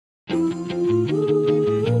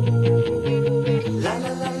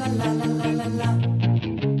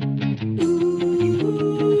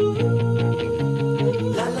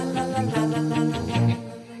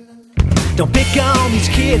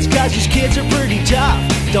Cause these kids are pretty tough.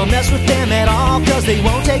 Don't mess with them at all, cause they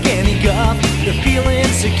won't take any guff. They're feeling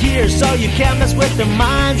insecure, so you can't mess with their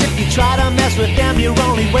minds. If you try to mess with them, you're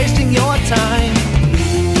only wasting your time.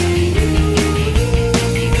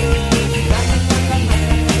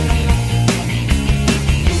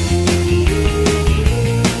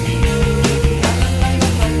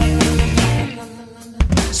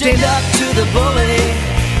 Stand up to the bully,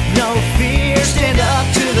 no fear. Stand up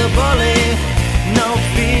to the bully, no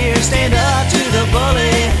fear. Stand up to the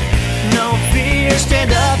bully, no fear.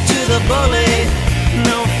 Stand up to the bully,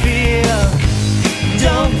 no fear.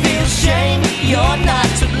 Don't feel shame, you're not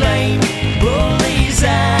to blame. Bullies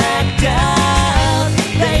act out,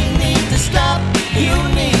 they need to stop. You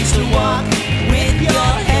need to walk with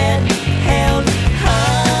your head held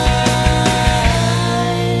high.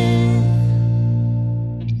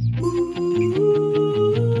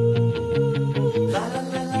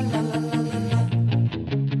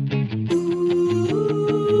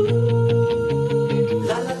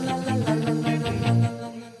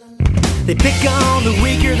 They pick on the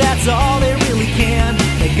weaker, that's all they really can.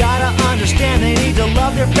 They gotta understand they need to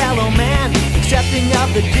love their fellow man. Accepting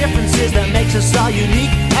of the differences that makes us all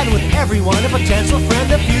unique. And with everyone a potential friend,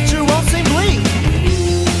 the future won't seem bleak.